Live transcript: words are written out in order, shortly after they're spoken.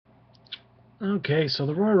Okay, so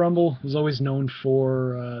the Royal Rumble is always known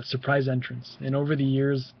for surprise entrants, and over the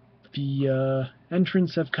years, the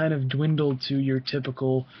entrants have kind of dwindled to your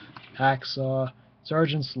typical Hacksaw,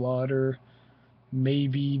 Sergeant Slaughter,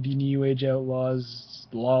 maybe the New Age Outlaws,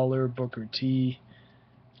 Lawler, Booker T,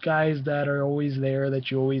 guys that are always there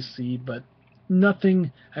that you always see, but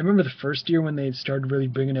nothing. I remember the first year when they started really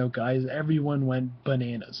bringing out guys, everyone went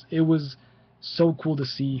bananas. It was so cool to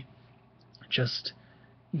see just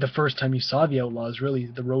the first time you saw the Outlaws, really,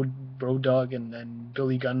 the Road Dog and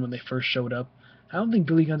Billy Gunn when they first showed up. I don't think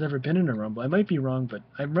Billy Gunn's ever been in a Rumble. I might be wrong, but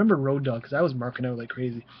I remember Road Dog because I was marking out like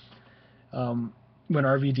crazy. When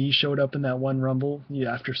RVD showed up in that one Rumble,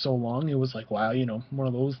 yeah, after so long, it was like, wow, one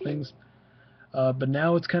of those things. But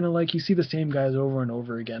now it's kind of like you see the same guys over and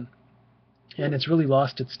over again, and it's really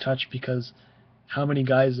lost its touch because how many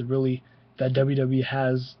guys that WWE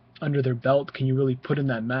has under their belt can you really put in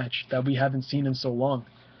that match that we haven't seen in so long?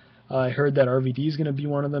 I heard that RVD is going to be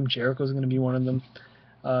one of them. Jericho's going to be one of them.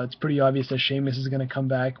 It's pretty obvious that Sheamus is going to come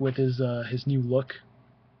back with his new look,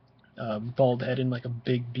 bald head and like a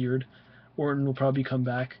big beard. Orton will probably come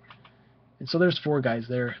back. And so there's four guys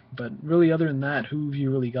there. But really, other than that, who have you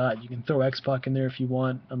really got? You can throw X-Pac in there if you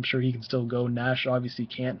want. I'm sure he can still go. Nash obviously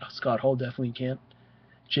can't. Scott Hall definitely can't.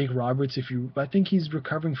 Jake Roberts, I think he's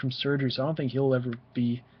recovering from surgery, so I don't think he'll ever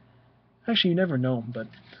be. Actually, you never know. But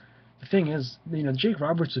the thing is, Jake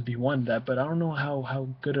Roberts would be one that, but I don't know how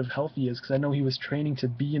good of health he is because I know he was training to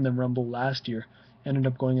be in the Rumble last year, ended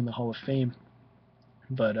up going in the Hall of Fame.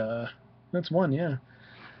 But that's one, yeah.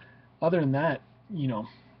 Other than that, you know,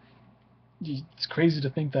 it's crazy to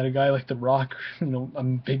think that a guy like The Rock, a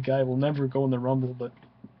big guy, will never go in the Rumble, but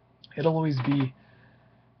it'll always be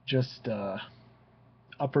just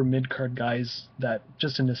upper mid card guys that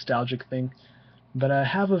just a nostalgic thing. But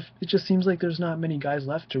it just seems like there's not many guys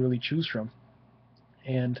left to really choose from,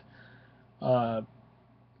 and uh,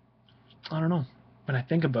 I don't know. When I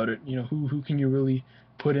think about it, who can you really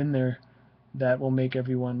put in there that will make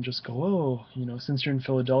everyone just go, oh, since you're in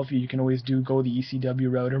Philadelphia, you can always go the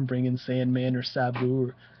ECW route and bring in Sandman or Sabu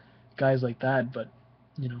or guys like that. But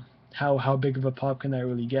how big of a pop can that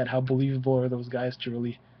really get? How believable are those guys to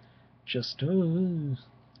really just? I don't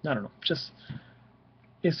know. Just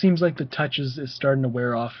it seems like the touch is starting to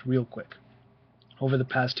wear off real quick. Over the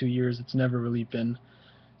past 2 years, it's never really been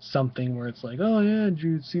something where it's like, oh yeah, did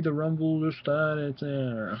you see the Rumble, this, that, it's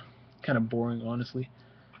kind of boring, honestly.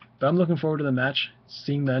 But I'm looking forward to the match.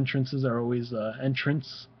 Seeing the entrances are always the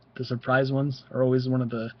surprise ones are always one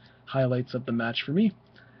of the highlights of the match for me.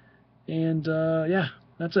 And yeah,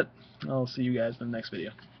 that's it. I'll see you guys in the next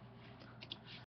video.